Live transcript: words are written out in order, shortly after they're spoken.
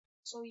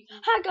So you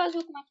can. Hi guys,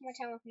 welcome back to my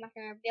channel. Welcome back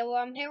to my video.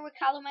 I'm here with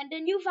Callum and the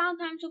new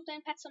Valentines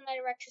update. Pet Sunlight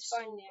Rex is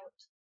fine now.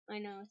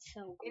 I know it's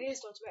so good. It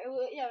is though.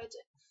 Yeah, it's.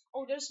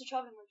 Oh, there's the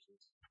traveling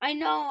merchant. I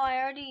know.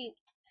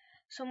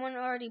 Someone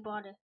already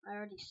bought it. I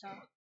already saw.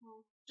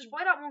 Just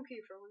buy that monkey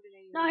for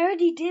 180. No, I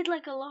already did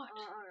like a lot.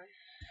 Alright.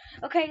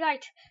 Okay,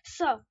 right.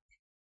 So,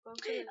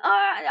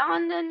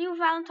 on the new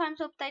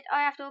Valentine's update,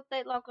 I have the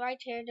update log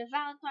right here. The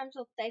Valentine's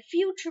update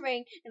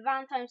featuring the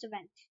Valentine's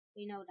event.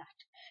 We know that.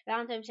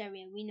 Valentine's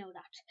area. We know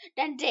that.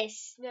 Then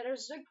this. Yeah,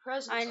 there's big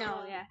presents. I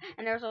know. Yeah,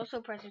 and there's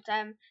also presents.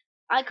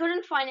 I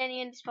couldn't find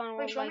any in the spawn.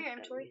 Wait, show me your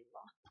inventory.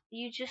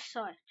 You just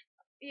saw it.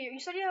 You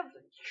said you have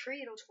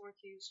 3 of those 4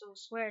 keys. So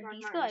where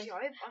these guys? Yeah,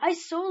 I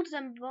sold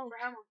them both. For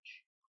how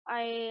much?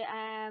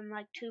 I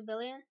like 2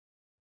 billion.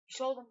 You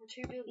sold them for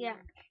 2 billion. Yeah.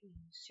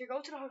 So you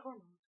go to the hardcore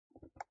mode.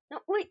 No,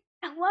 wait.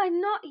 Why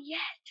not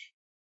yet?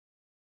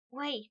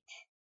 Wait.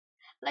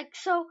 Like,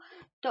 so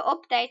the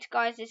update,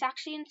 guys, is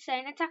actually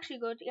insane. It's actually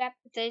good. Yep,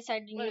 they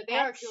said the new they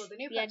pets. are cool. The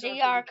new pets they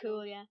are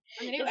cool. Yeah.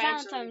 And the The new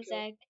Valentine's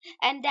really egg,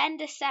 and then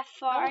the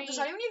safari. Does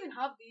anyone even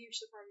have the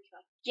safari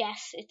cat?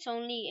 Yes, it's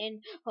only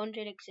in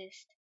 100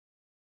 exist.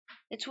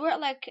 It's worth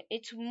like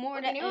it's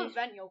more than. The new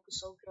event yoke is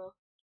so cool.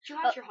 Did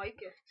you hatch your hype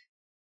gift?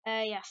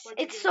 Yes.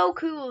 It's so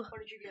cool. What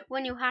did you get?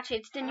 When you hatch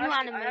it, it's the new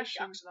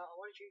animation.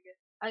 What did you get?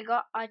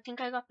 I think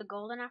I got the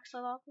golden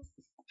axolotl.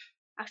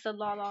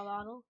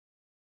 Axolotl.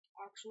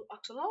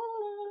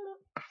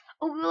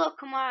 Oh look,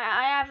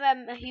 I have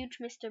a huge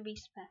Mr.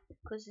 Beast pet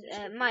because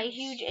my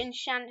huge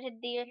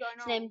enchanted deer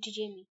is named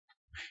Jimmy.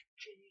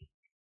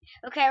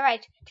 Okay,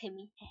 right,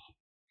 Timmy.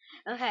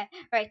 Okay,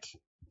 right.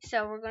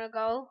 So we're gonna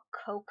go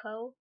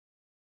Coco,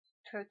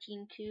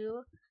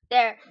 13-2.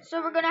 There.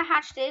 So we're gonna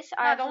hatch this.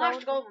 No, don't hatch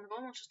the gold one. The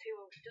gold one's just too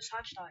over. Just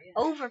hatch that. Yeah.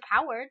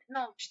 Overpowered.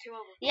 No, just too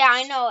over. Yeah,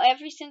 I know.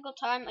 Every single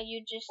time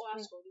you just.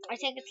 I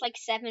think it's like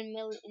 7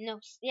 million. No,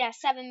 yeah,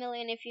 7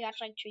 million if you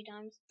hatch like 3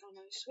 times. Oh,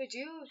 nice. Wait, do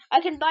you?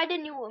 I can buy the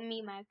new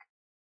me mag.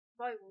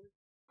 Buy one.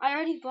 I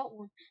already bought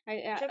one.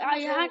 I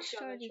hatched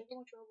already.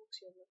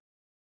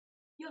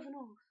 You have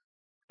enough.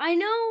 I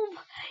know.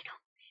 I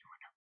don't.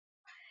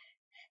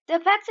 The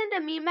pets in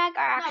the me mag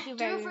are actually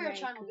very Do it for your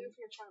channel. Cool. Do it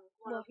for your channel.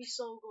 Well, he's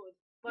so good.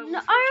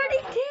 No, I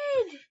already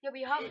did. Yeah, but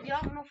you have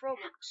enough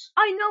Robux.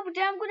 I know, but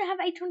then I'm gonna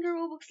have 800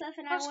 Robux left,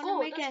 and That's I want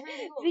to make a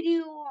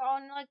video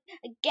on like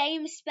a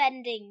game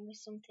spending or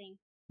something.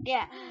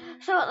 Yeah.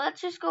 So let's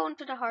just go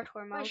into the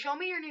hardcore mode. Wait, show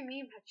me your new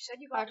meme pet. You said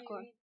you got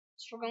hardcore.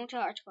 We're going to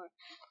hardcore.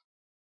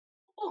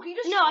 Oh, you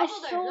just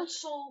there.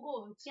 That's so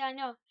good. Yeah, I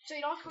know. So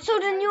you don't. So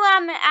the new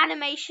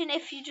animation,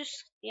 if you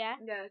just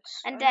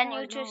and then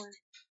you just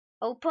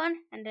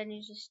open, and then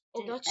you just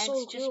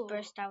just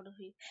burst out of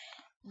you.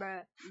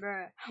 Bruh,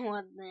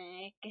 what the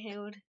heck,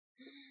 dude?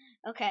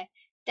 Okay,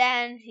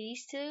 then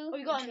these two. Oh,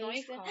 you got a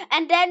knife.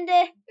 And then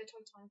the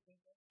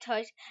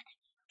toys.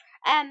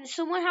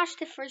 Someone hatched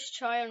the first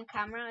try on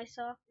camera. I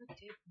saw.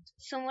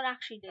 Someone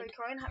actually did.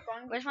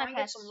 Where's my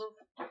pets?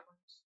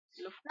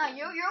 No,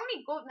 you're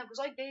only good now because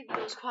I gave you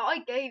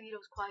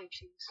those. Quiet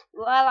cheese.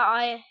 Well,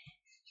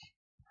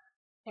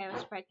 okay,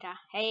 let's break that.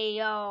 Hey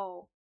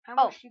yo. How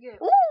much you get?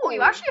 Ooh,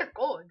 you actually are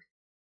good.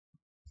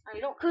 I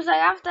don't. Cause I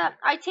have that.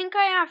 I think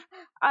I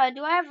have.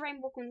 Do I have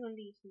rainbow coins on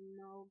these?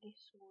 No,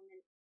 this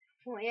one.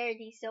 Why are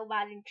these so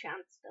bad in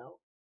chance though?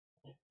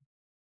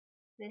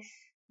 This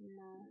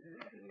no.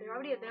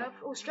 They have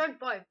strength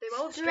 5. They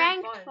both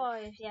strength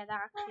 5. Yeah,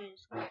 that actually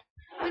is good.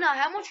 Wait, now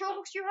how much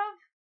Robux do you have?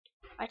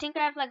 I think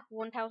I have like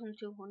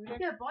 1,200.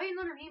 Yeah, buy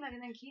another meme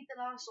and then keep the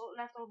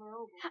leftover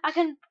Robux. I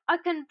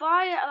can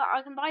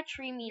buy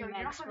 3 meme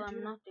eggs, but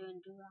I'm not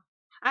doing that.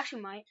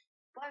 Actually, might.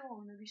 Buy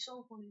one. It'd be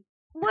so funny.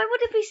 Why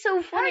would it be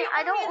so funny?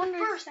 I don't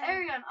understand. First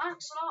area and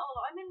Axolotl.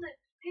 I'm in the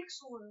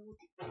Pixel world.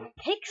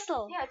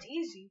 Pixel? Yeah, it's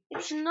easy.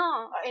 It's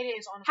not. It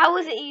is, honestly. How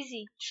is it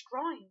easy?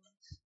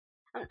 Shrines.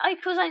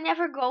 Because I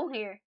never go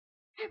here.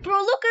 Bro,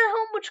 look at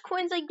how much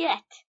coins I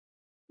get.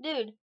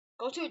 Dude.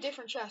 Go to a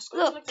different chest.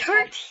 Look,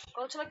 30.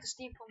 Go to like the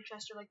steampunk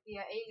chest or like the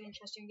alien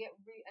chest and you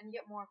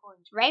get more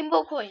coins.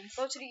 Rainbow coins.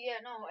 Go to the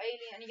alien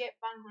and you get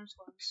Valentine's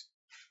coins.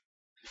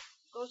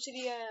 Go to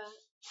the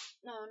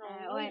no,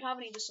 you don't even have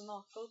any just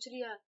enough. Go to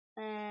the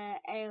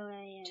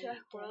alien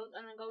tech world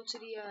and then go to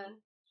the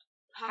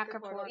hacker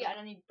portal. Yeah, and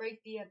then you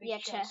break the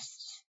big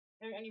chest.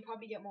 And you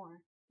probably get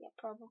more. Yeah,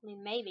 probably,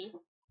 maybe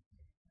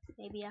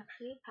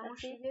actually. How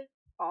much do you get?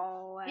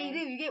 Oh,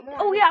 you get more.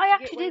 Oh yeah, I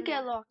actually did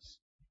get lots.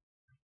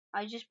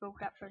 I just broke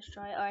that first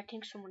try. Oh, I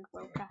think someone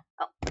broke that.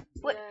 Oh,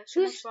 what? Yeah,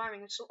 who's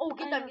farming?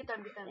 Get them.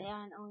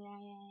 Yeah,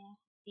 yeah.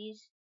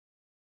 These.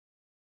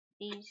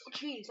 Oh,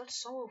 jeez, that's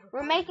so over.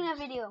 We're making a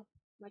video.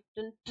 Like,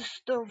 don't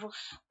disturb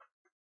us.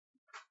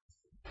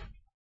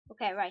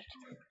 Okay, right.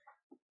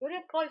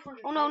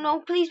 Oh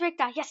no, please break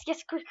that. Yes,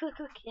 quick.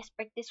 Yes,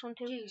 break this one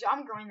too. Jeez,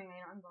 I'm grinding.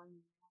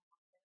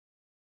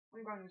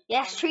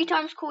 Yes, 3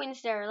 times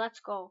coins there. Let's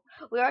go.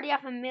 We already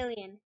have 1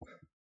 million.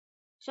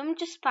 So I'm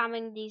just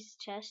spamming these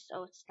chests.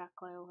 Oh, it's that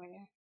guy over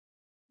there.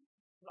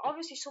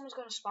 Obviously, someone's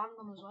gonna spam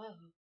them as well.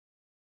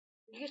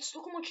 You get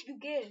look how much you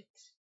get.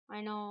 I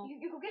know. You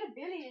could get 1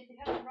 billion if you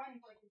have to grind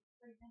for like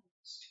 30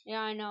 minutes.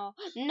 Yeah, I know.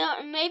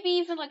 No, maybe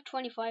even like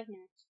 25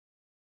 minutes.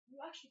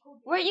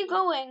 Where are you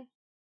going?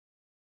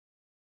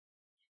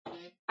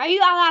 Are you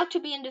allowed to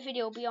be in the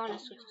video? Be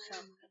honest with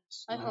yourself.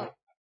 I hope.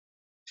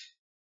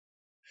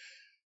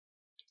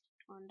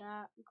 On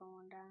that,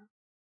 going down,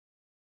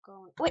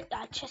 going. Wait,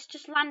 that chest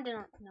just landed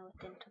on. No, it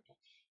didn't.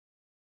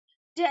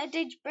 Okay.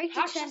 They break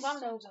the chest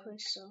so quick.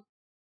 So.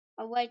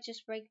 Oh wait,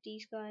 just break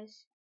these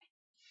guys.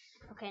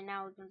 Okay,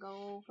 now we're gonna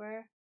go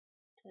over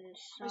to the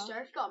shop. Mister,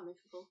 I've got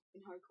mythical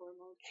in hardcore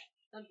mode.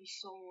 That'd be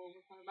so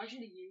overpowered.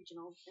 Imagine the huge, in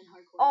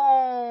hardcore.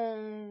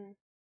 Oh.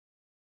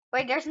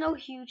 Wait, there's no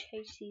huge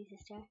HCs,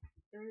 is there?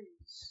 There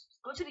is.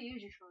 Go to the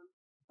Usertron.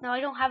 No,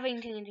 I don't have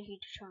anything in the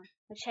Usertron.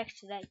 I checked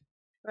today.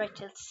 Right,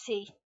 let's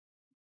see.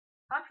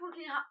 At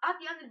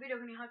the end of the video,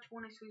 can you hatch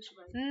one exclusive?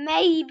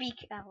 Maybe.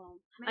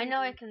 I know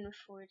I can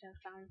afford a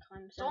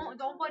Valentines.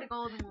 Don't buy the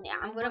golden one. Yeah,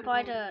 I'm gonna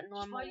buy the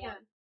normal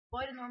one.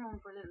 Buy the normal one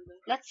for a little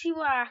bit. Let's see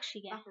what I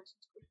actually get.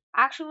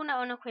 I actually want to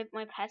unequip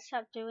my pet.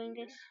 Stop doing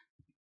this.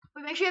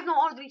 Wait, make sure you have no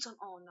auto deletes on.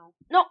 Oh no.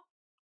 No.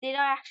 Did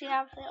I actually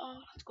have it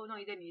on? Let's go. No,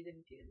 you didn't.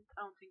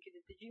 I don't think you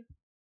did. Did you?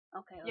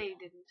 Okay. Yeah, you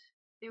didn't.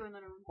 Do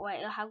another one.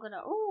 Wait, how good?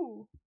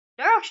 Ooh.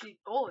 They're actually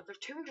good. They're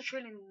 200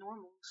 trillion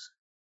normals.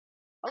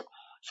 Oh,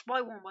 just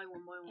buy one.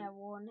 Yeah,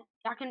 one.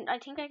 I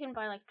think I can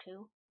buy like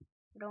two.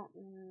 I don't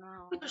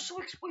know. Wait, they're so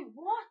expensive. Wait,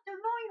 what? They're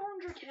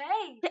 900k.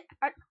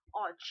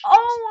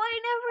 Oh, I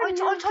never.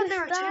 I thought they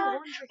were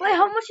 200k. Wait,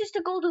 how much is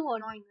the golden one?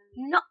 9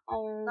 million. No.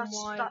 Oh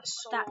that's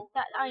so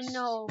that I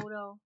know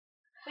though.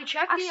 Wait,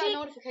 check the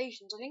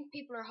notifications. I think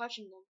people are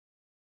hatching them.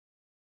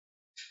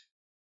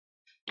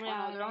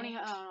 Yeah, they're only.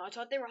 I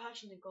thought they were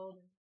hatching the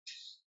golden.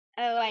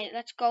 Oh wait,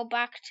 let's go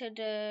back to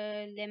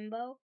the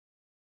limbo.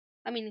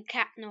 I mean,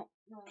 cat. No.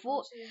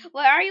 Well,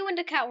 are you in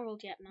the cat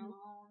world yet? No.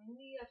 No, in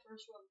the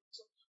first world.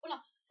 So, well, no.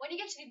 When you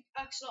get to the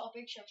axolotl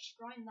big chef, just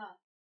grind that.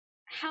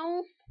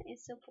 How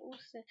is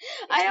supposed to?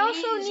 I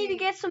also need to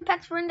get some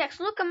pets for index.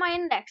 Look at my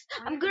index.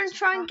 I'm gonna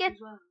try and get.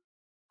 Well.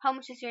 How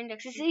much is your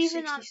index? Is it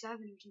even on?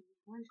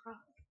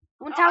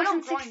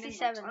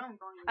 1067.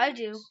 I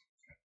do.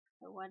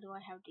 Why do I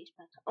have these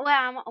pets? Why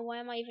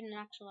am I even in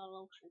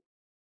axolotl ocean?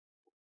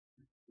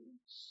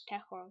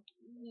 Tech world.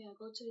 Yeah,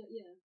 go to the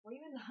Why are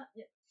you in the hat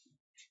yet?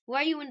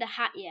 Why are you in the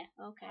hat yet?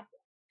 Okay,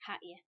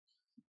 hat yet.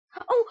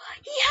 Oh,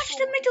 he hatched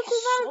the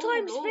mythical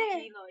Valentines bear.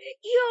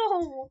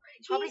 Yo,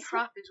 he's probably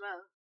crap as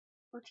well.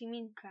 What do you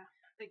mean crap?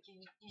 Like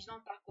he's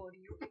not that good.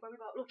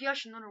 Look, he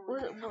hatched another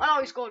one. Oh no,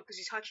 he's good because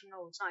he's hatching.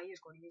 No, it's not. He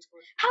is good.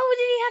 How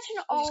did he hatch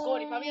another? He's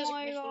good. He probably has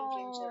like mythical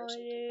flames there or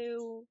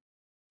something.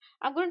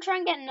 I'm gonna try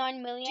and get 9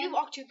 million. Do you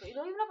have October? You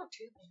don't even have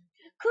October.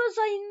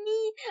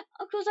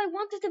 Cause I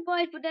wanted to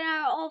buy it, but then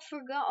I all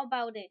forgot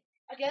about it.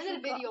 At the end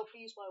of the video,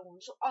 please buy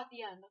one. So at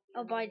the end.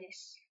 I'll buy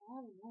this.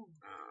 Oh no.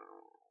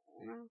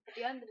 At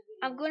the end of the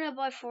video. I'm gonna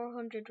buy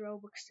 400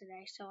 Robux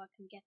today so I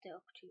can get the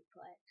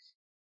octuplets.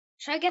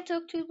 Should I get the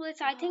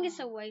octuplets? I think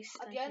it's a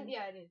waste. At the end,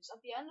 yeah, it is.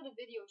 At the end of the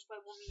video, just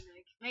buy one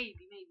remake.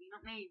 Maybe,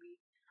 not maybe.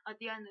 At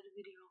the end of the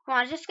video. Come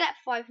on, just get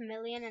 5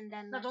 million and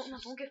then. No, don't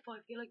get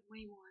 5. Get like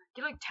way more.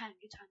 Get like 10.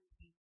 Get 10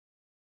 million.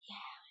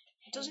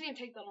 Yeah. It doesn't even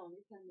take that long.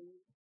 Get 10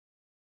 million.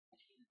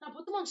 Now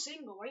put them on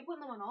single. Why are you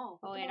putting them on all?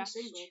 Put them on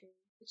single. True.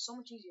 It's so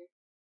much easier.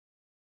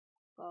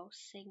 Go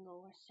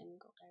single.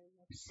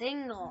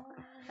 Single.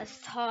 That's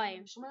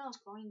time. Someone else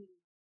grinding.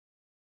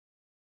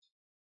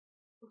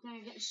 Look, now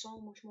you're getting so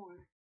much more.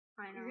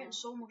 I know. You're getting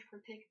so much per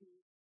pick.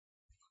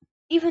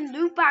 Even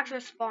loot bags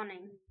are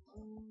spawning. I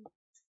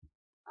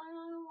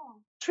don't know.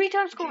 3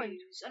 times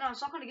coins. No,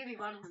 it's not gonna give you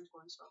Valentine's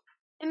coins stuff.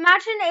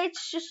 Imagine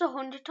it's just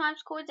 100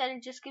 times coins and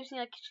it just gives me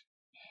like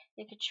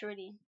a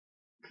trillion.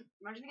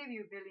 Imagine they give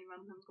you 1 billion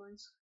Valentine's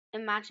coins.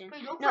 Imagine.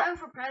 But look out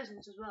for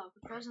presents as well.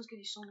 The presents give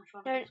you so much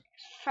fun.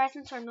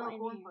 Presents are not in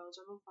corn here. piles.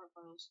 I love corn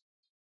piles.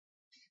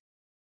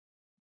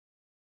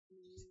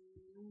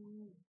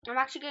 I'm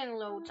actually getting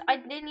loads. I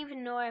didn't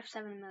even know I have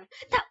 7 million.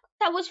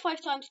 That was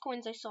 5 times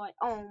coins. I saw it.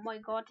 Oh my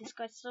god, this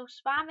guy's so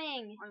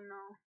spamming. I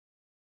know.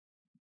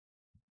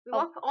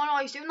 Oh no,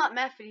 he's doing that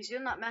method. You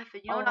know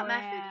that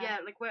method? Yeah,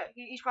 like where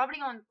he's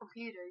probably on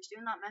computer. He's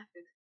doing that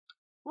method.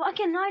 Why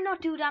can I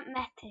not do that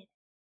method?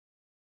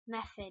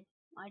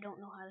 I don't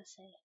know how to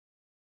say it.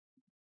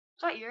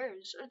 Is that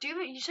yours?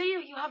 You say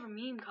you have a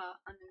meme cat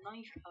and a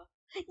knife cat?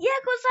 Yeah,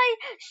 because I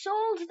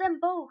sold them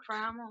both. For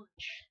how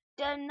much?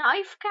 The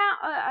knife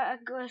cat,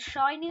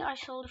 shiny, I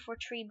sold it for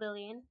 3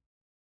 billion.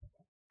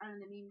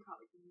 And the meme cat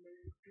was 1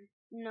 billion.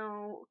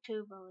 No,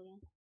 2 billion.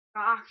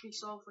 That actually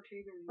sold for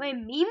 2 billion. Wait,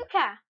 meme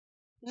cat?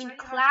 You mean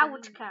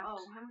cloud cat?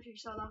 Oh, how much did you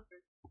sell that for?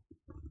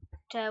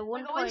 To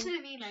 1 Go into the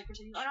meme maker.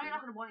 I know you're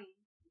not going to buy it.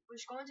 But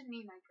just go into the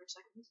meme maker a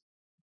second.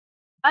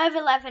 I have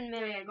 11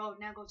 million. Yeah,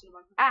 now go to the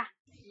bank.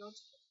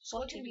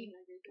 Go to the meme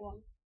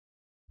maker.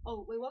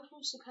 Oh, wait, what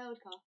was the cloud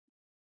cat?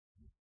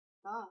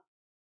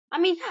 I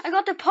mean, I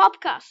got the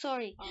pop cat,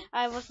 sorry. Oh.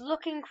 I was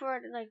looking for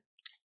it, like...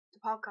 The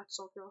pop cat's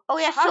so cool. Oh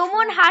yeah,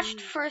 someone hatched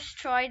first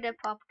try the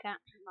pop cat.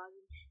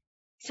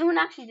 Someone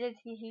actually did.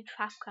 He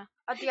trap cat.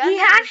 At the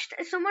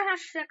end someone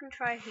hatched second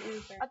try.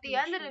 At the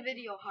end of the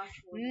video,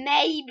 hatch one.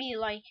 Maybe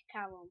like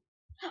Callum.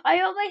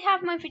 I always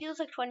have my videos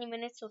like 20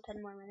 minutes, so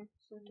 10 more minutes.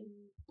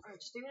 Alright,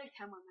 just do like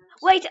 10 more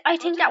minutes. Wait, I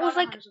think that was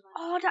like.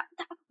 Oh, that.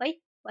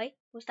 Wait,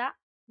 was that?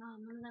 No,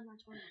 none of them are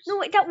times. No,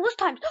 wait, that was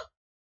times.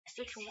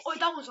 Oh,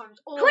 that was times.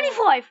 Oh.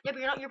 25. Yeah,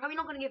 but you're probably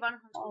not gonna get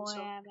Valentine's. Oh, so.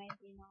 yeah,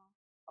 maybe not.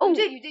 Oh,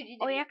 you did.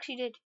 Oh, you actually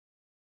did.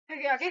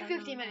 Okay, yeah, get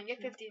 15 million.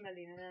 Get 15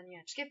 million, and then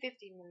yeah, just get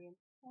 15 million.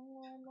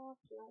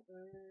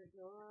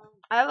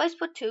 I always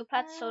put 2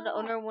 pets so the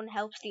other one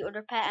helps the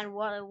other pet, and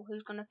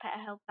who's gonna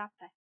help that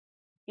pet.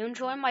 You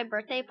enjoying my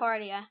birthday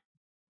party, yeah?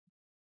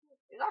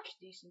 It's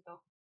actually decent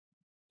though.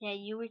 Yeah,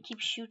 you would keep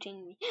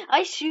shooting me.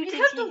 I shoot. You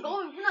kept them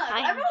going,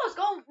 everyone was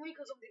going for me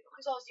because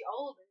I was the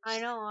oldest. I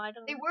know, I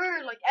don't. They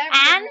were like and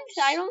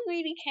I don't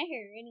really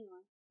care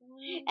anyway.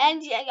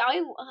 And yeah,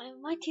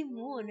 my team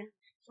won.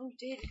 We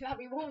did. Yeah,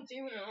 we won 2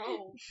 in a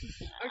row.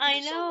 I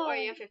know. Oh,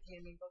 yeah,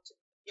 15 million.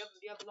 You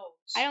have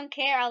loads. I don't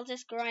care. I'll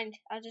just grind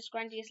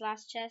these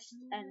last chests,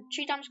 and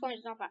 3 times scoring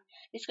is not bad.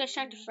 This guy's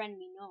trying to friend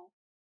me. No.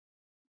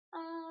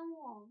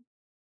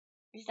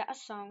 Is that a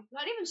song?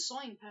 Not even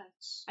sign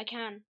pets. I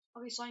can.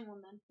 Okay, sign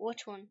one then.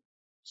 Which one?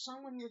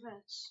 Sign one of your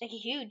pets. Like a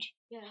huge.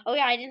 Yeah. Oh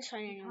yeah, I didn't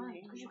sign anyone.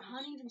 Because you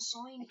can't even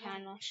sign. I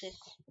can, watch this.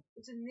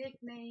 It's a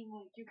nickname.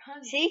 Like you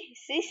can't. See,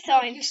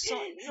 sign. No,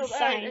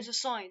 sign. It's a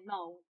sign.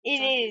 No. It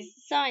is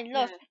sign.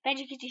 Look,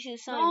 Benji, could you see the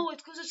sign? No,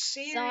 it's because it's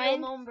serial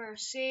number.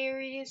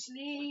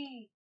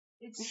 Seriously,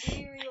 it's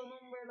serial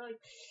number. Like.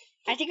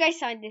 I think I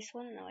signed this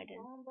one. No, I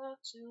didn't.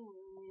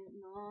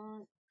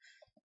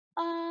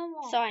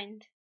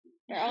 Signed.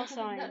 They're all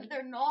signed.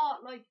 They're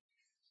not like.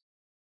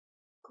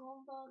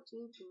 Come back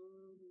to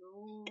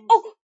no.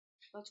 Oh,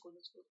 that's good.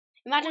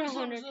 Imagine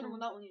 100.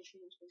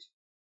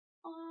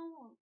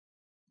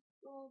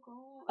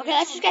 Okay,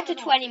 let's just get to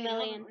 20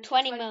 million.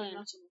 20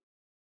 million.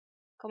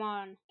 Come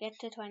on, get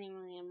to 20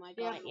 million, my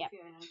boy. Yeah.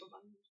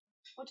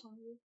 What time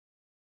is it?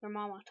 Your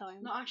mama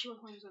time. No, actually,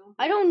 what time is it?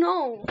 I don't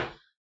know.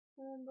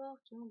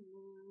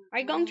 Are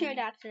you going to your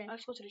dad today? I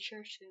have to go to the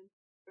church soon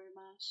for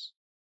mass.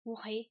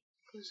 Why?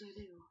 Because I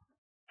do.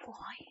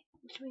 Why?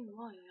 What do you mean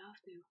why? I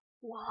have to.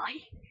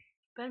 Why?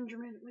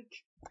 Benjamin, like,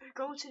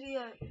 go to the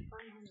house.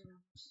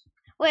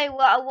 Wait,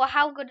 well,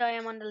 how good I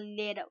am on the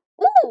lid?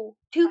 Ooh,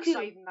 2Q. That's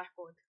not even that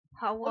good.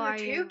 How are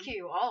you?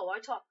 2Q. Oh, I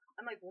thought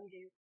I'm like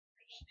 1Q.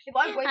 If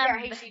I'm way better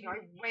at HC,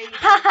 I'm way better.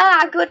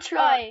 Haha, good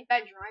try.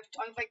 Benjamin,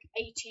 I have like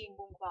 18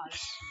 1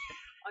 class.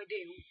 I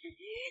do.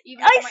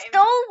 Even I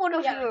stole one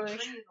of yours. 3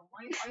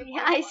 of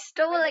them. I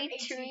stole like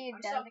 3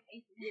 of them.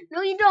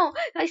 No, you don't.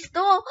 I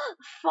stole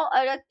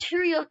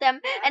 3 of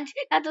them, and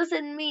that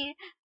doesn't mean.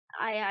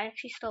 I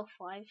actually stole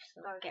 5,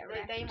 so get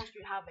wrecked. They must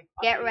be having.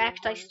 Get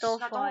wrecked, I stole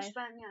 5. Don't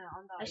spend,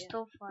 on that. I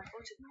stole 5.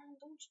 No,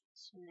 don't.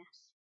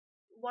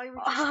 Why would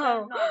you spend?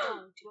 No,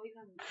 don't.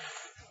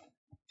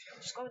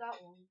 Just go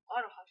that one.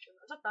 I don't have to.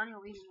 Is that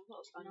Daniel Whelan? I thought it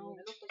was Daniel.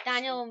 No.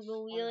 Daniel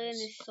Whelan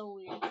is so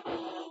weird.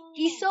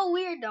 He's so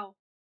weird though.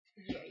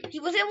 Yeah, he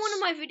was in one of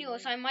my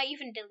videos, so I might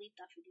even delete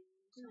that video.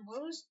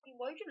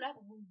 Why'd you let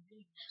him win?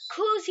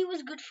 Cause he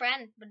was a good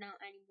friend, but not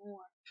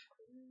anymore.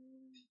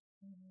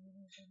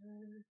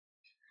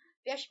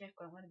 Yeah, Smith,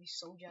 I'm gonna be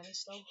so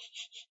jealous though.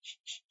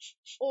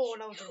 Oh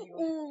no,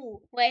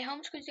 ooh, wait, how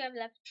much could you have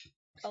left?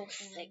 Oh,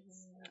 6.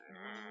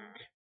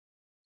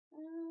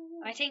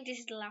 I think this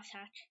is the last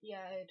hatch.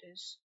 Yeah, it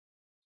is.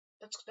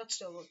 That's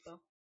still good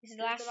though. Is it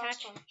the last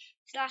hatch?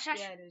 It's the last hatch?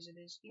 Yeah, it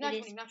is.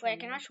 Wait, I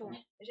can hatch one.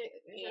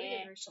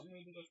 Yeah. Something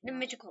really good. The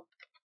mythical.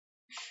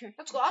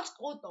 That's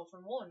good though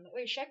from 1.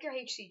 Wait, check your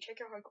HC, check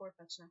your hardcore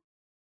pets now.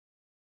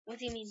 What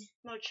do you mean?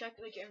 No, check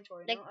like your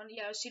inventory. Like, no? And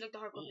yeah, see like the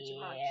hardcore pets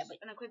you have. Yeah, but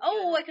and equip,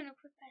 I can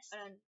equip pets.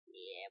 And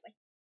yeah, but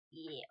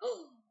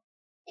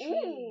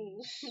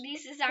ooh,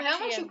 this is actually. How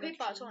much you equip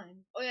at a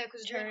time? Oh yeah,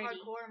 because you're in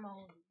hardcore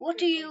mode. What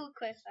do you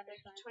equip at a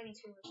time?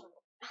 22 or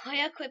something.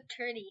 I equip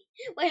 30.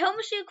 Wait, how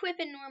much do you equip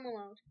in normal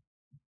mode?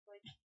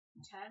 Like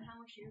 10. How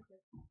much do you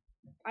equip?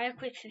 I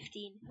equip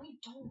 15. No, you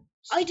don't.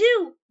 I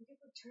do. You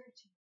equip 30.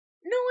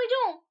 No, I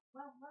don't.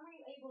 Well,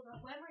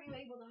 when were you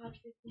able to have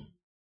 15?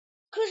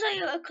 Because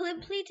I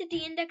completed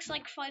the index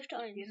like 5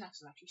 times. The index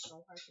is actually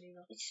so hard to do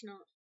though. It's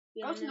not.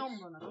 Go to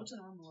normal mode. Go to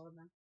normal mode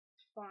then.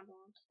 Bond.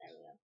 There we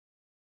go.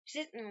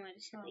 Is it? No,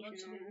 it's not even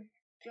normal.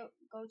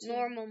 Go to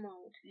normal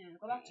mode. Yeah,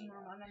 go back to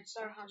normal and then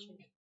start hatching.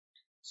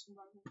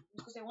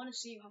 Because they want to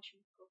see you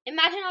hatching.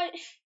 Imagine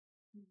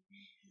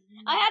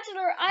I have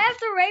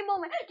the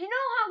rainbow man. Do you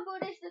know how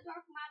good is the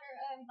dark matter?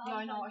 Yeah,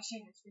 I know. I've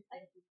seen it.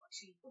 I've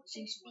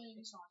seen some with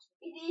it.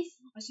 It is.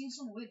 I've seen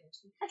some with it.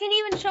 I can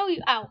even show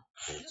you. Ow.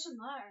 It doesn't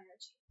matter.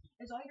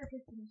 It's either 15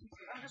 or 16.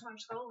 I'm just my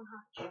skull and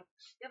hatch.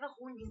 You have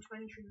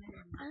 123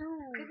 million.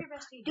 Oh. Give your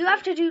best team. Do you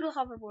have to do the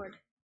hoverboard?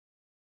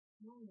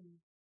 No.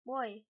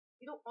 Why?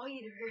 You don't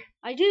either.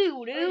 I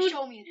do, dude.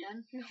 Show me it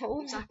then.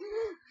 No. Exactly.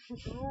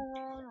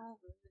 No.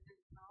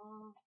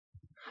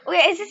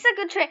 Okay, is this a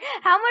good trade?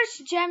 How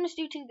much gems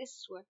do you think this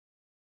is worth?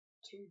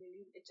 2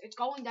 billion. It's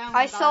going down.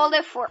 I sold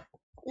it for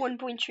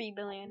 1.3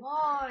 billion.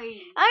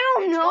 Why? I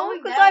don't know,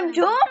 because I'm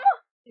dumb.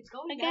 It's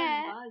going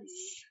down in value.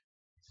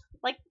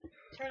 Like,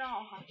 turn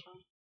on hatch on.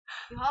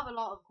 You have a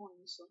lot of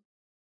coins, so.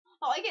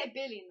 Oh, I get a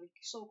billion like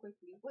so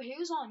quickly. Wait,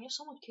 who's on? You have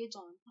so much kids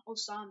on. Oh,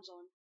 Sam's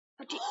on.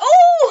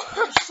 Oh!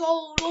 You're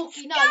so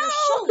lucky now. You're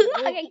so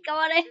lucky. I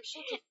got it. You're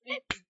such a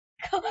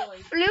fluky boy.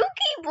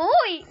 Fluky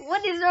boy.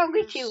 What is wrong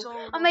with you? So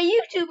I'm a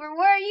YouTuber.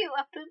 Where are you?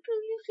 A poo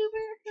poo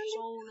YouTuber?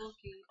 So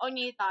lucky. I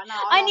need that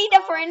now. I need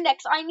that for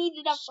index. I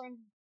needed that for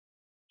index.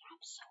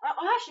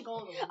 I actually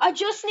got them. I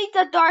just need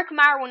the dark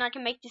Mara one. I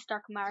can make this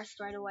dark Mara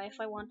straight away if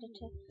I wanted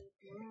to.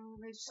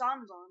 There's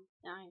Sam's on.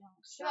 I know.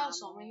 Who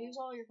else on? Who's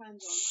all your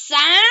friends on?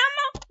 Sam?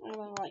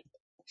 Alright.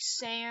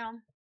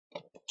 Sam.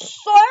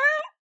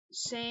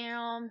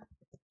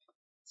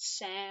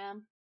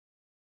 Sam.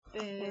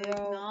 Big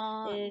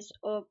Bro is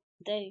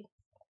update.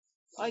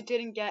 I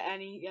didn't get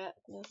any yet.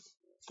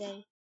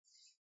 Update.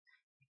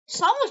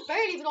 Sam was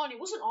barely even on. He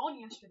wasn't on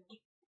yesterday.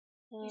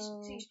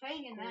 He's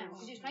playing it now.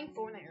 Because he was playing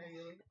Fortnite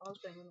earlier. I was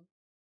playing with him.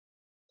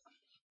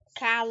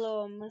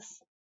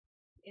 Callums.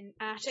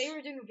 Say you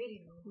were doing a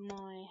video.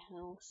 My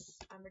house.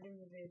 And we're doing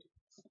a vid.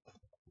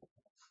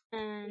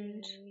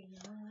 And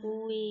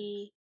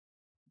we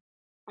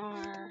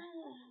are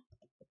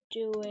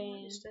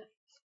doing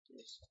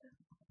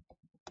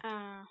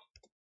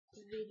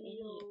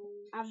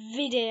a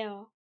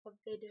video.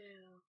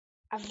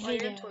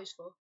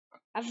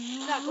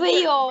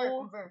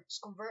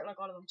 Just convert like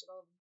all of them to all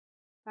of them.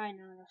 I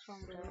know, that's what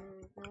I'm doing.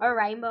 Or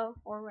rainbow.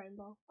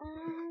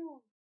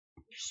 Oh,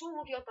 you're so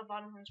lucky you got the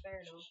Valentines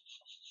bear though.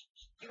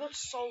 You got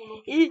so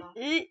lucky with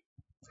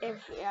that.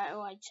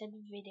 I said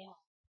video.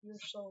 You're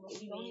so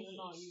lucky. You don't even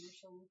know you're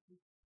so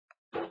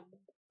lucky.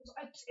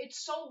 It's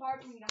so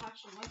hard for me to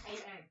hatch them. Like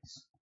 8 eggs.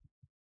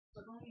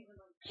 So don't even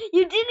like.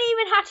 You didn't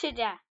even hatch it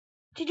yet.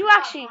 Did you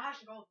actually? I'm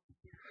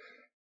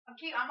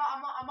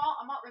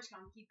not risking.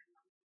 I'm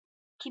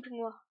keeping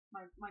what?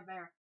 My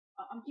bear.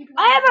 I'm keeping.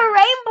 I have a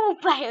rainbow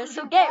bear,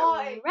 so get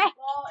wrecked.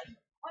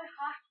 I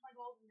hatched my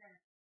golden bear.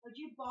 Would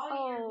you buy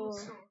your good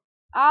stuff?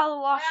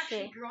 I'll watch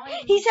it.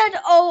 He said,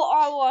 "Oh,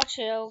 I'll watch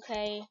it."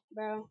 Okay,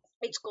 bro.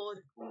 It's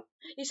good.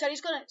 He said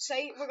he's gonna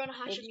say we're gonna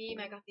hatch a meme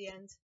egg at the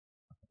end.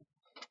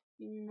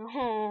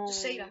 No.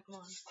 Just say that.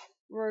 Come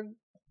on.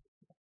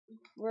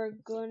 We're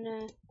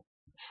gonna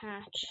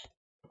hatch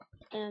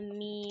a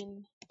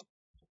meme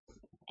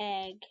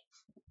egg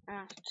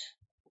at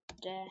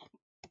the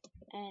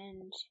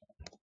end.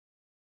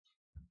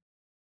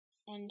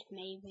 And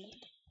maybe.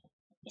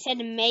 It said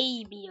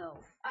maybe,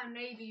 And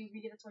maybe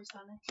we get a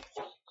Titanic.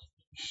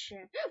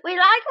 Sure. Wait,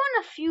 I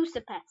want to fuse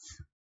the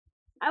pets.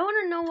 I want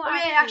to know what. Oh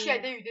yeah, actually I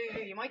do.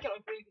 You might get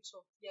like really good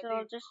stuff. Yeah,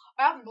 so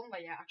I haven't done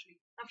that yet actually.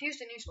 Now fuse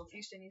the new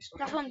stuff.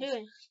 That's what I'm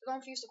doing.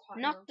 Don't fuse the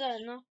quiet. Not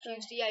the.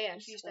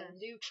 Fuse them.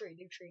 Do three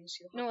and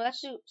see what happens. No,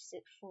 let's do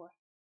 4.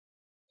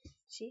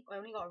 See? I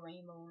only got a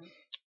rainbow on it.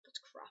 That's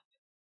crap.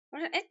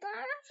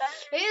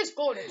 It is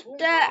good.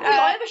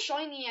 I have a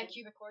shiny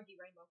cubic corgi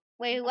rainbow.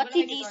 Wait, what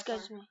did these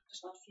guys make?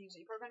 Just not fuse it.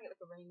 You're probably gonna get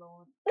like a rainbow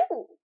on.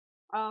 Ooh.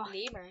 Oh.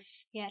 Lemur.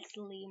 Yeah, it's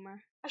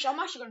lemur. Actually, I'm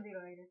actually gonna do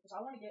that later because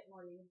I want to get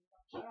more lemurs.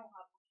 I don't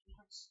have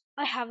lemurs.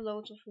 I have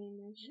loads of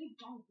lemurs. You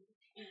don't.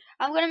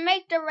 I'm gonna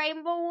make the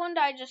rainbow one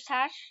that I just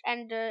hatched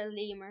and the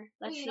lemur.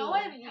 Let's see. I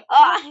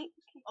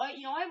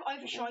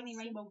have a shiny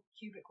rainbow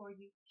cubic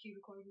corgi.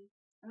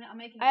 I'm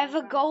making. I have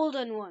a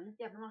golden one.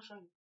 Yeah, but not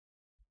shiny.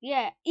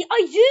 Yeah,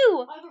 I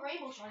do. I have a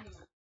rainbow shiny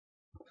one.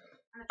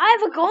 I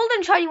have a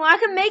golden shiny one. I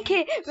can make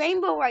it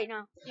rainbow right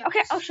now. Yeah,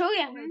 okay, I'll show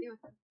you.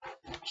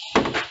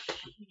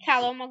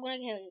 Callum, I'm gonna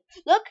kill you.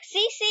 Look,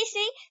 see,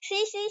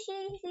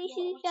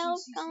 Callum,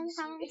 come.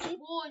 It's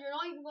one. You're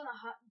not even gonna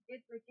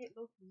get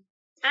lucky.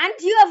 And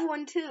you have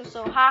one too,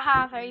 so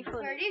haha, very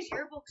funny. Are these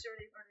your books or are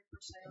they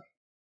for sale?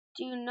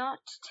 Do not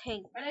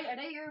think. Are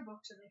they your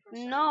books or are they for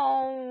sale?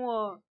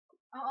 No.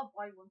 I'll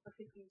buy one for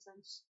 15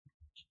 cents.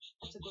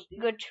 That's a good deal.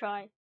 Good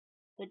try.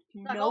 But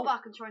no. Go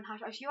back and try and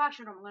hash. If you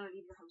action them, I'm gonna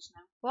leave your house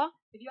now. What?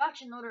 If you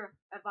action another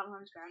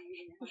Valentine's bear, I'm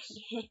leaving your house.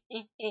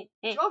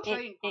 It's all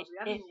trading cards. We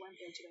haven't even went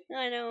there today.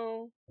 I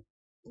know.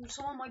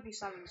 Someone might be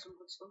selling some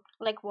good stuff.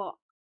 Like what?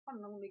 I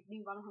don't know, like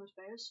new Valentine's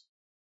bears.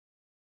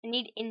 I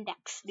need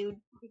index,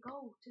 dude. Okay,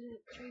 go to the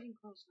trading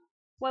cards now.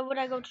 Why would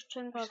I go to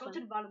trading cards? Go to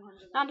the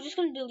Valentine's. No, I'm just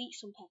gonna delete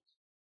some pets.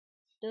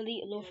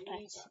 Delete a lot of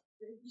pets.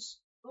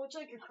 Oh, it's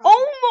like your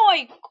oh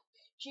my!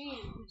 Jeez.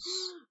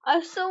 I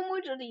have so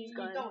much of these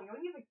guys. You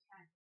only have like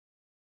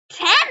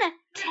 10?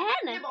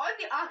 Yeah, but I have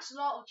the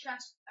axolotl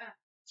chest.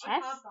 I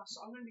have that,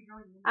 so I'm gonna be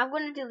joining you. I'm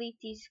gonna delete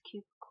these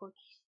cute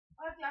cookies.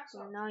 I have the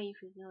axolotl. Now you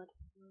feel good.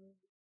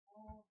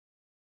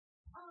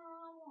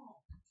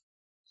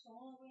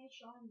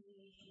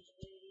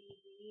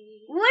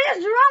 What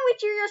is wrong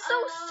with you? You're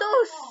so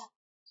sus.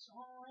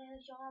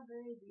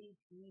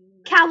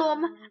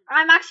 Callum,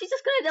 I'm actually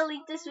just gonna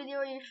delete this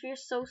video if you're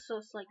so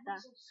sus like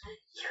that.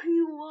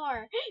 You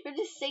are. You're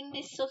just singing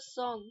this sus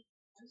song.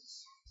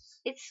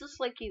 It's just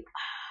like you.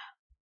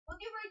 What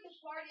do you rate this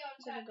party on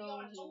 10? Be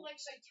honest. Don't like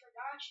say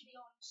actually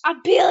honest. A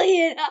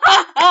billion.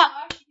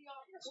 Actually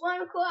honest.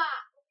 1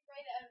 quack.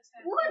 Rate it out of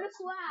 10. 1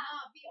 quack.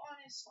 Nah, be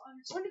honest.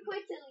 1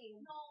 quickly.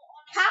 No,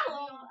 honest.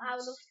 Callum out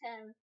of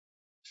 10.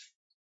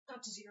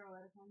 That's a 0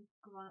 out of 10.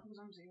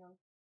 Because I'm 0.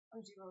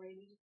 I'm 0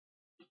 rated.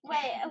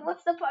 Wait,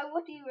 what's the point?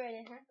 What do you rate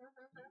it? 9.5.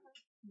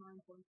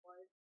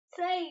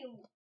 Same.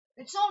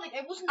 It's not like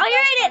it wasn't the I best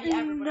rate it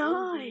party ever, but it was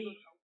really 9. good.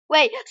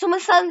 Wait,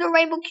 someone's selling the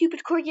rainbow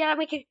cupid cord. Yeah, I'm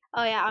making.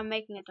 Oh yeah, I'm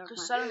making it dark.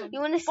 Just selling them. You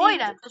wanna see? Buy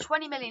them for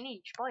 20 million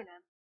each. Buy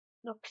them.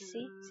 Look,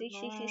 see.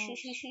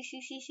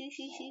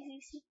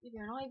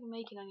 You're not even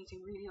making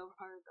anything really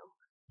overpowered though.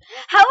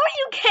 How are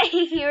you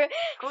getting here?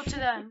 Go to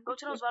them. Go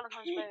to those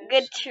Valentines players.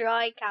 Good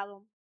try,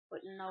 Callum.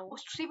 But no. Oh,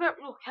 see,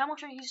 look, how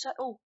much are you selling?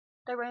 Oh,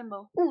 they're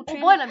rainbow. Ooh,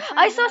 oh, buy them.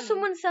 I saw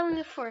someone selling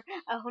it for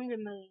 100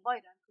 million. Buy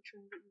them for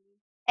 300 million.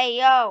 Hey,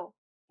 yo.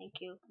 Thank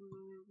you.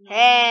 No.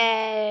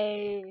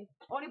 Hey.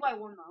 Only buy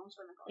one now.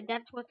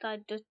 That's what I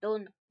just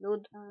done.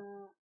 Dude.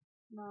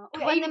 No.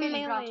 20 million.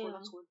 million.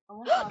 That's good.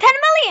 10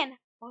 million.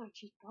 Oh,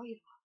 geez, buy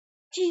it.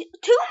 Geez,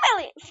 2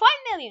 million. 5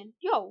 million.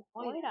 Yo,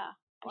 buy that.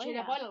 Buy the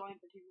line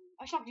for 2 million.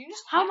 Actually, you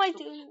just how am I them.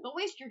 doing? Don't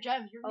waste your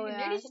gems. You're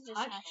I just just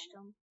hash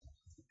them.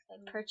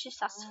 Purchase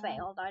has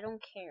failed. I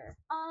don't care.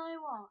 I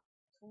want.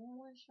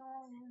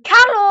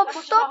 Callum,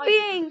 stop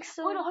being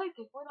so. Why the hype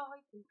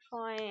it?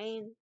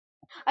 Fine.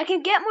 I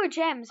can get more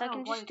gems. I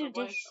can just do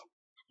this.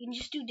 I can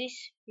just do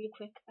this real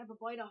quick.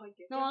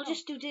 No, I'll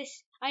just do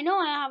this. I know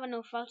I have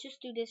enough. I'll just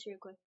do this real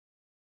quick.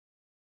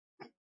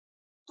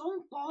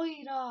 Don't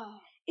buy that.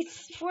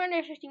 It's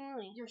 450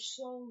 million. You're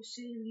so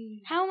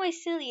silly. How am I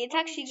silly? It's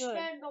actually good.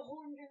 Spend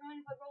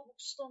 195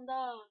 Robux on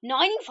that.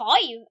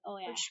 95? Oh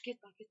yeah. Just get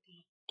that.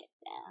 Get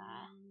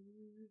that.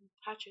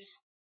 Hatchet.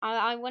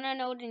 I want to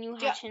know the new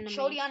hatchet animation.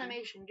 Show the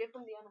animation. Give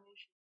them the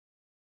animation.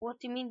 What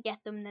do you mean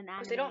get them the animation?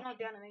 Because they don't know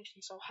the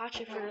animation, so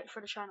hatchet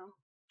for the channel.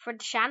 For the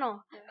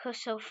channel? Yeah.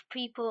 Because so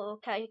people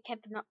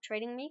kept not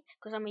trading me,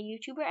 because I'm a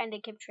YouTuber and they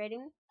kept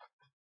trading me.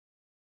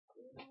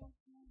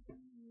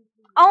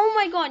 Oh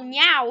my god,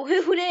 Meow!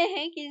 Who the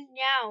heck is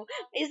Meow?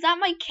 Is that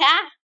my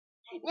cat?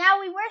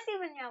 Meowie, where's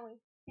even Meowie?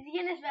 Is he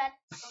in his bed?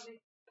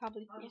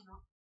 Probably. No, yeah. he's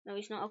not. No,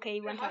 he's not. Okay,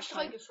 he went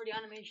outside. For the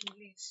animation,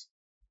 please.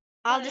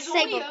 I'll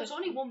disable it. It's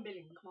only 1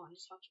 billion. Come on,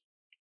 just touch it.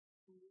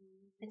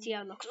 Let's see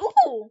how it looks.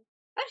 Ooh!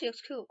 Actually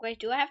looks cool. Wait,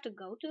 do I have to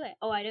go to it?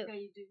 Oh, I do. Yeah,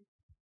 you do.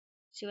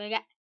 See what I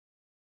got?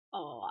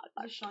 Oh,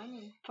 I got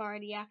shiny.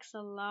 Party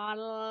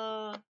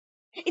Axolotl.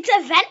 It's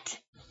an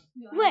event?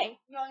 Yeah, wait.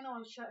 Yeah, I know.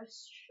 It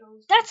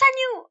shows. That's a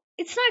new.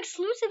 It's not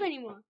exclusive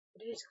anymore.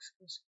 It is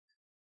exclusive.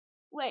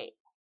 Wait.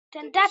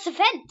 Then that's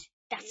event.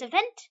 That's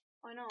event.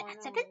 I know.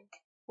 That's event.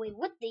 Wait,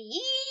 what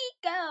the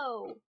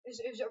go?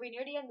 Are we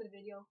near the end of the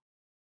video?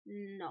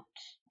 Not.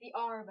 We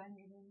are event.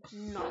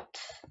 Not.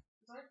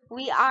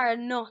 We are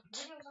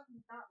not.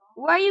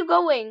 Where are you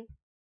going?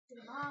 To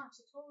the match.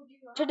 I told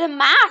you. To the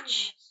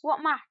match?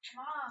 What match?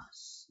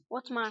 Mass.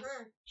 What's mass?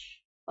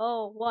 Church.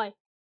 Oh, why?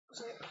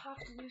 Because I have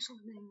to do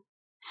something.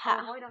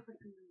 Ha.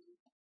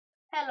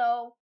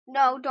 Hello.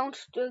 No, don't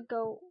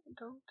go.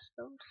 Don't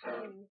say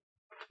anything.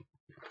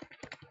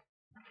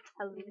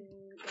 Hello.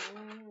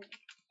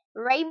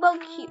 Rainbow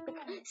Cupid.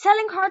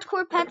 Selling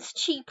hardcore pets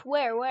cheap.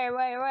 Where?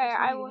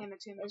 I will.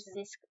 Is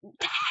this?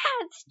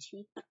 That's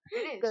cheap. It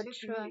is. Good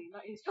try.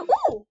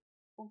 Ooh.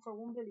 For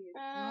 1 billion.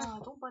 Nah,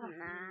 don't buy that.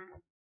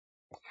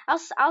 Nah.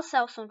 I'll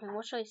sell something.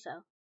 What should I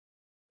sell?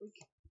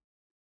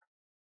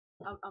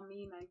 A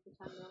meme egg.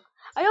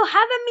 I don't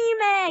have a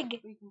meme egg.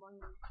 We can buy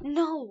one.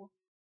 No.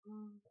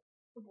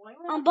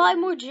 I'll buy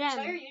more gems.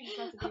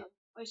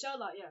 I sell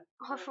that, yeah.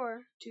 How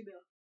for? 2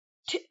 bill.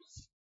 2.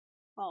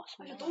 Oh,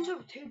 I don't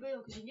have 2 bill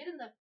because you get in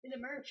the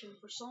merchant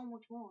for so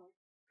much more.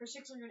 For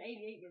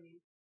 688 million.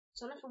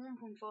 So that's for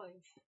 1.5.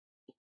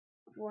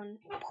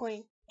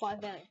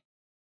 1.5 billion.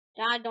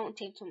 I don't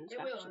think someone's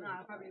got it.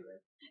 Nah, probably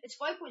will. It's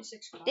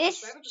 5.6.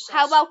 This?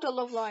 How about the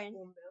Love Lion?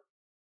 1 bill.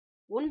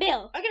 1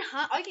 bill?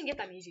 I can get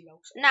them easy though.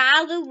 So. Nah,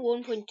 I'll do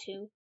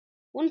 1.2.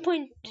 1.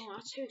 Oh,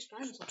 that's too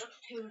expensive.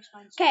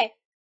 Okay.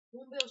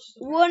 1 bill's just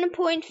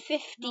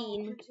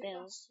 1.15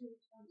 bill.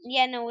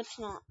 Yeah, no, it's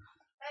not.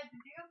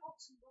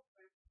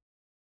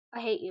 I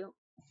hate you.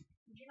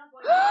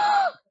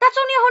 That's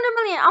only 100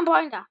 million. I'm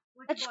buying that.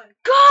 Let's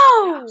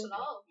go!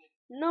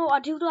 No, I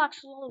do the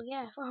Axolotl,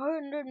 yeah, for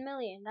 100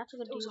 million. That's a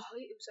good deal. It was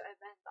an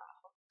event.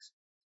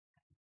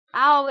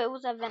 Oh, it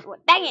was an event.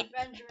 What? Dang it!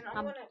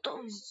 I'm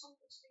dumb.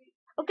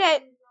 Okay.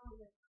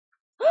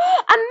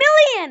 A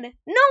million!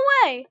 No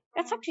way!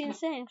 That's actually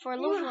insane for a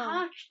Love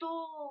Lion.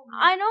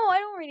 I know, I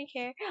don't really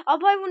care. I'll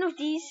buy one of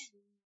these.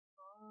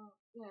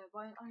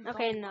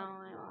 Okay, no,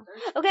 I won't.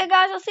 Okay,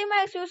 guys, I'll see you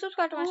next video.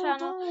 Subscribe to my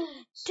channel.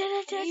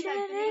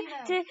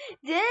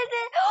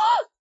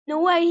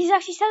 No way, he's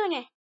actually selling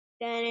it.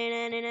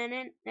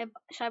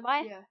 Should I buy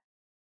it? Yeah.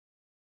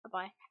 I'll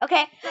buy it.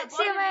 Okay,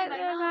 see you next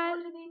video, guys.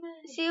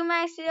 See you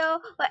next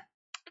video. But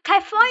can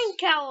I find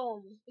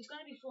Callum? It's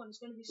gonna be fun. It's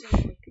gonna be so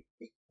good.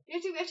 You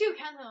have to do a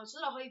countdown. It's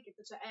not a hype.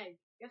 It's an egg.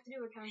 You have to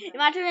do a countdown.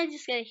 Imagine I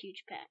just get a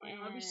huge pet.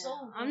 I'll be so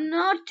fun. I'm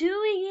not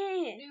doing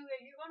it. Do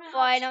it. You're gonna.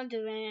 Fine, I'm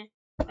doing it.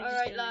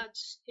 Alright,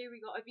 lads. Here we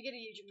go. If you get a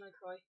huge, I'm gonna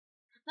cry.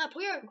 Now,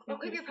 put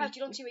your patch.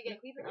 You don't see what you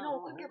get. Put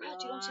your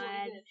patch. You don't see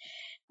what you get.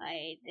 I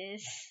hate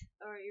this.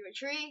 Alright, you ready?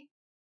 3,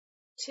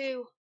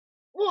 2,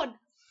 1.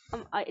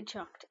 It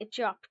dropped. It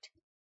dropped.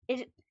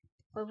 Is it?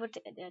 Wait, what?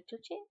 Did I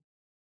touch it?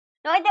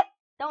 No, I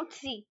don't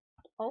see.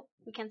 Oh,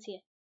 we can see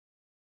it.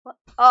 What?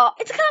 Oh,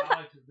 it's a cloud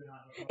car.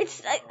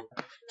 It's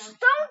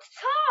don't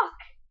talk.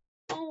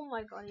 Oh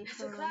my god, it's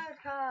a cloud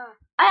car.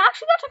 I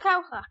actually got a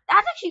cloud car.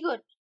 That's actually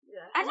good. Yeah.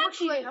 That's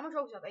How much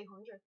was that?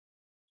 800?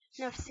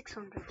 No,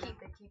 600.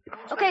 Keep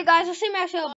it. Okay, guys, I'll see you myself.